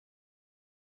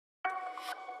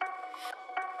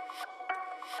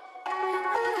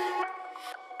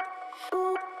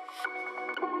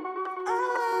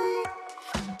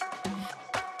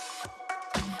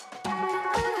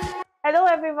Hello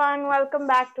everyone, welcome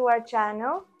back to our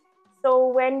channel. So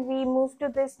when we moved to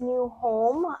this new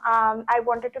home, I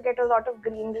wanted to get a lot of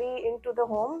greenery into the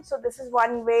home. So this is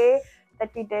one way that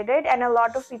we did it, and a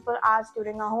lot of people asked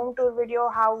during our home tour video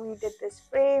how we did this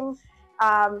frame.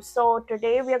 So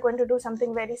today we are going to do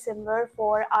something very similar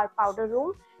for our powder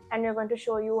room, and we're going to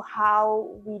show you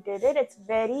how we did it. It's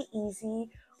very easy.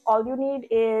 All you need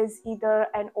is either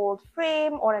an old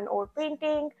frame or an old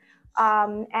painting,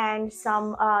 and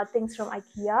some things from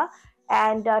IKEA.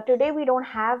 And today we don't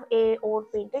have a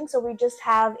old painting, so we just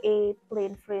have a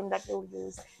plain frame that we'll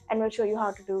use, and we'll show you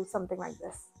how to do something like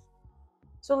this.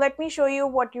 So let me show you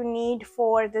what you need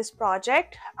for this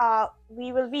project.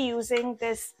 We will be using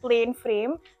this plain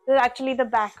frame. This is actually the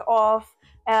back of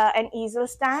an easel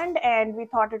stand, and we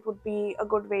thought it would be a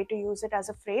good way to use it as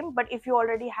a frame. But if you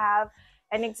already have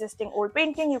an existing old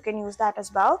painting, you can use that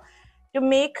as well. To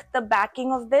make the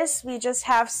backing of this, we just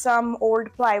have some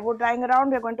old plywood lying around.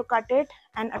 We're going to cut it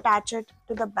and attach it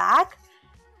to the back.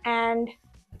 And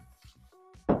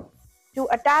to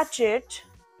attach it,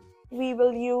 we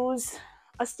will use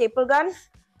a staple gun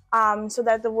so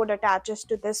that the wood attaches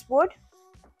to this wood.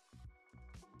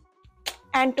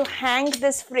 And to hang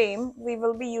this frame, we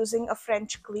will be using a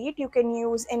French cleat. You can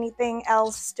use anything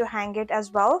else to hang it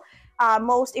as well.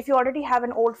 If you already have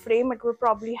an old frame, it will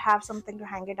probably have something to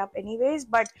hang it up anyways,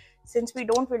 but since we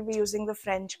don't, we'll be using the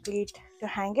French cleat to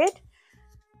hang it.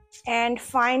 And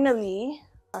finally,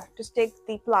 to stick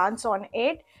the plants on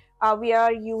it, we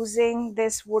are using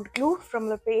this wood glue from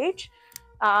the page.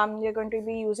 We're going to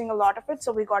be using a lot of it,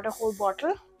 so we got a whole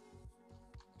bottle.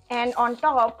 And on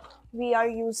top, we are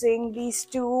using these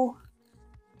two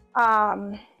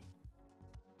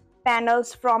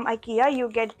panels from IKEA. You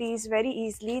get these very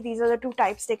easily. These are the two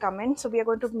types they come in. So we are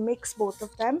going to mix both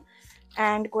of them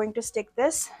and going to stick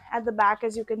this at the back.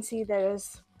 As you can see, there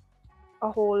is a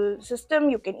whole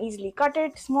system. You can easily cut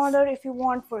it smaller if you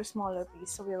want for a smaller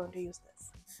piece. So we are going to use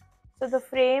this. So the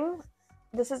frame,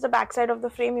 this is the back side of the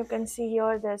frame. You can see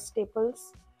here there's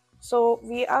staples. So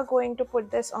we are going to put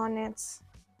this on its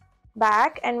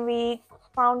back, and we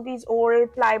found these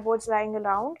old plyboards lying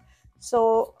around.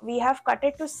 So we have cut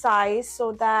it to size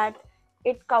so that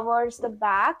it covers the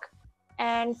back.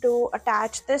 And to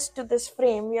attach this to this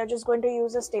frame, we are just going to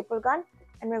use a staple gun,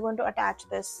 and we're going to attach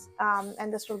this,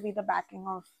 and this will be the backing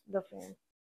of the frame.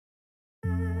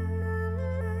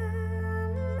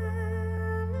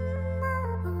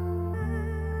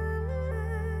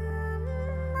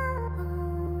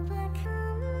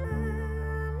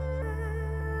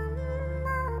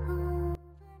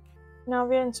 Now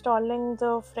we're installing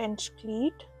the French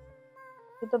cleat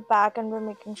to the back, and we're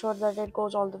making sure that it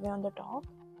goes all the way on the top.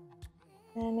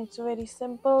 And it's very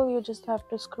simple. You just have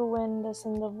to screw in this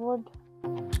in the wood.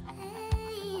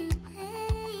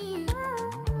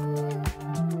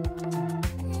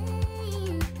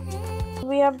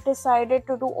 We have decided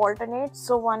to do alternate,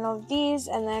 so one of these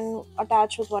and then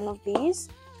attach with one of these.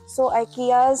 So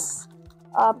IKEA's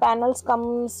panels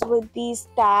comes with these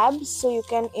tabs, so you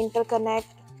can interconnect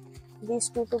these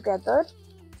two together.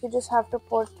 You just have to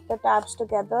put the tabs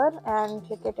together and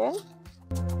click it in.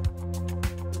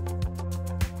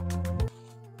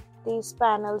 These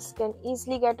panels can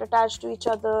easily get attached to each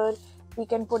other. We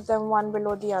can put them one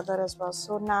below the other as well.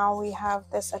 So now we have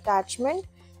this attachment,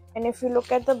 and if you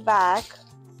look at the back,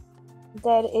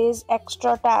 there is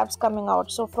extra tabs coming out.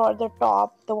 So for the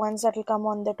top, the ones that will come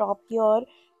on the top here,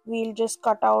 we'll just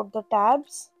cut out the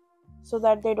tabs so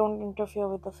that they don't interfere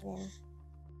with the frame.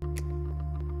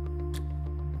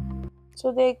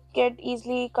 So they get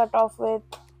easily cut off with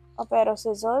a pair of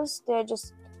scissors. They're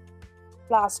just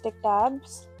plastic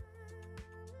tabs.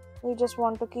 We just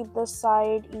want to keep this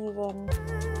side even.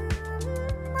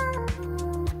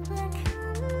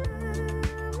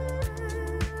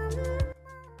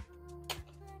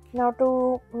 Now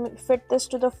to fit this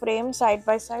to the frame side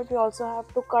by side, we also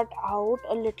have to cut out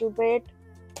a little bit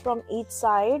from each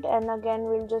side, and again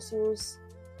we'll just use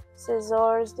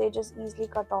scissors. They just easily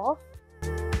cut off.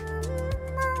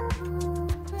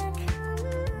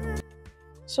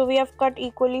 So we have cut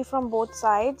equally from both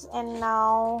sides, and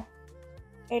now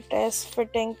it is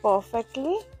fitting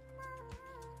perfectly.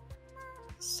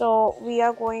 So we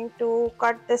are going to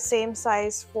cut the same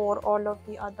size for all of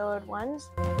the other ones.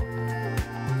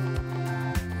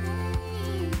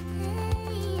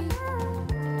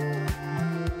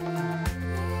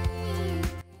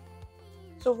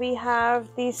 So we have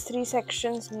these 3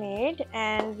 sections made,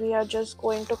 and we are just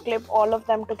going to clip all of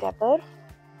them together.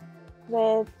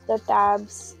 with the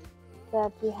tabs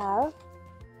that we have,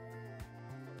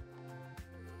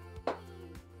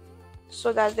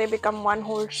 so that they become one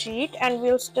whole sheet, and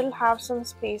we'll still have some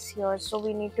space here, so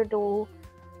we need to do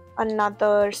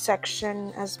another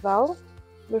section as well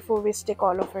before we stick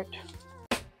all of it.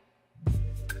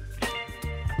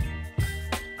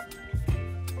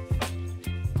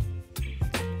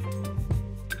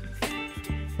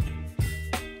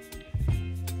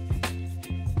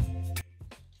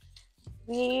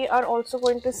 We are also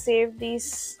going to save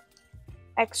these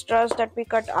extras that we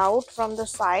cut out from the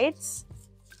sides,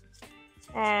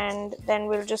 and then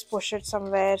we'll just push it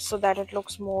somewhere so that it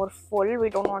looks more full. We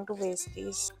don't want to waste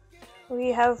these.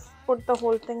 We have put the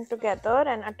whole thing together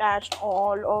and attached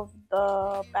all of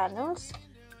the panels,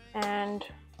 and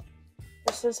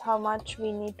this is how much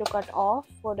we need to cut off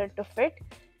for it to fit.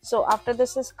 So after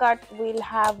this is cut, we'll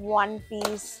have one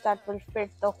piece that will fit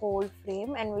the whole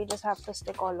frame, and we just have to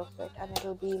stick all of it, and it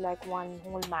will be like one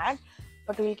whole mat,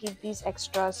 but we'll keep these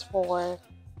extras for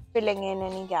filling in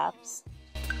any gaps.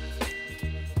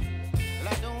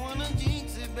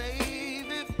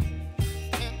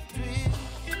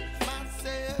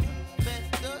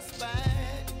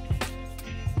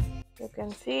 You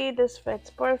can see this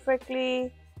fits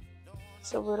perfectly,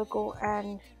 so we'll go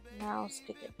and now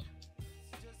stick it.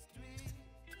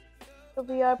 So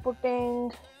we are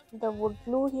putting the wood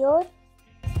glue here.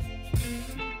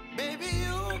 Baby,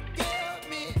 you give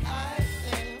me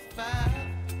ice and fire.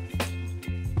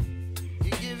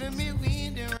 You're giving me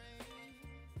wind and rain.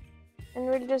 And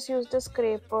we'll just use the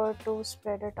scraper to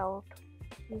spread it out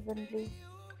evenly.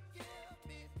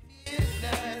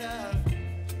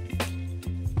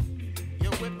 You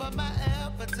whip up my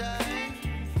appetite.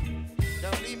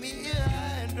 Don't leave me here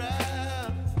high and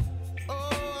dry.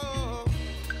 Oh,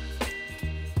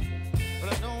 but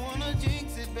I don't wanna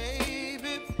jinx it,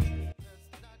 baby.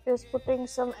 Just putting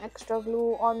some extra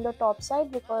glue on the top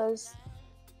side because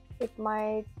it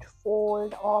might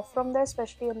fold off from there,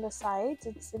 especially on the sides.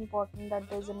 It's important that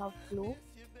there's enough glue.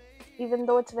 Even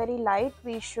though it's very light,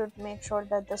 we should make sure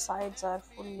that the sides are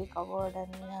fully covered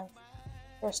and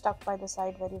they're stuck by the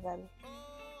side very well.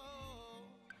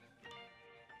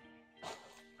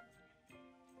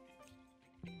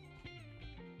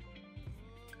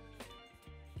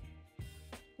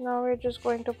 Now we're just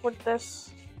going to put this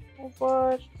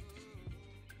over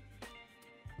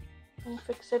and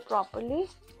fix it properly,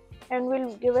 and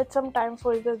we'll give it some time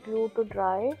for the glue to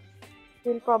dry.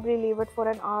 We'll probably leave it for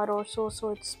an hour or so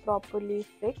it's properly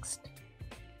fixed.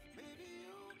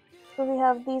 So we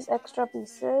have these extra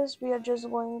pieces. We are just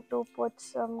going to put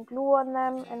some glue on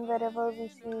them, and wherever we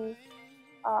see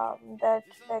that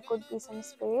there could be some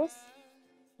space,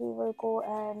 we will go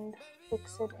and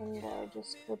fix it in there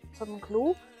just with some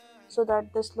glue, so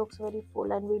that this looks very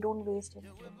full and we don't waste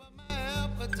anything.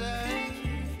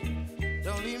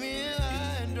 Don't leave me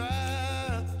high and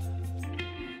dry.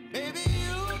 Baby,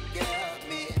 you give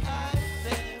me ice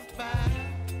and fire.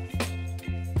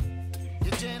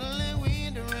 You're channeling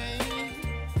wind and rain.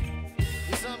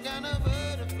 You're some kind of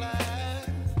butterfly.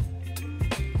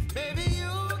 Baby,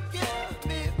 you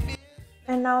give me.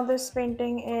 And now this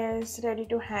painting is ready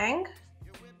to hang.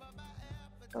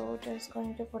 So just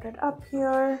going to put it up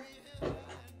here.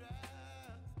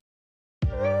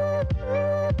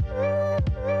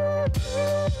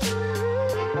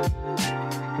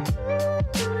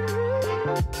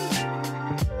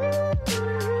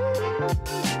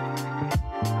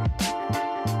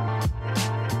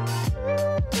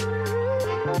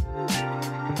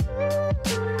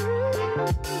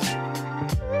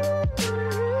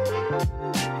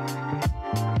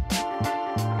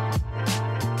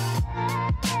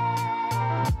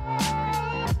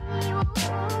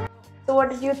 So what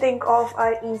did you think of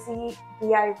our easy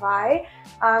DIY?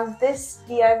 This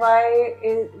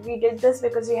DIY, we did this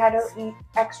because we had an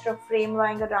extra frame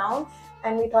lying around,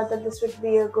 and we thought that this would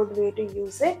be a good way to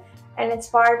use it. And it's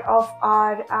part of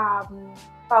our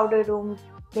powder room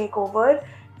makeover.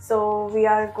 So we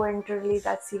are going to release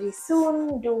that series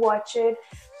soon. Do watch it,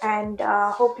 and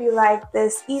hope you like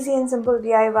this easy and simple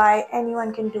DIY.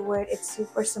 Anyone can do it. It's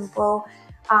super simple.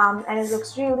 And it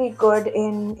looks really good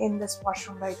in this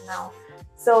washroom right now.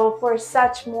 So for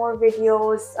such more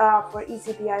videos for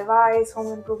easy DIYs,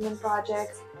 home improvement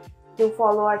projects, do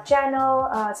follow our channel,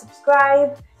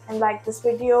 subscribe and like this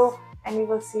video, and we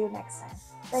will see you next time.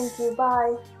 Thank you.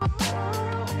 Bye.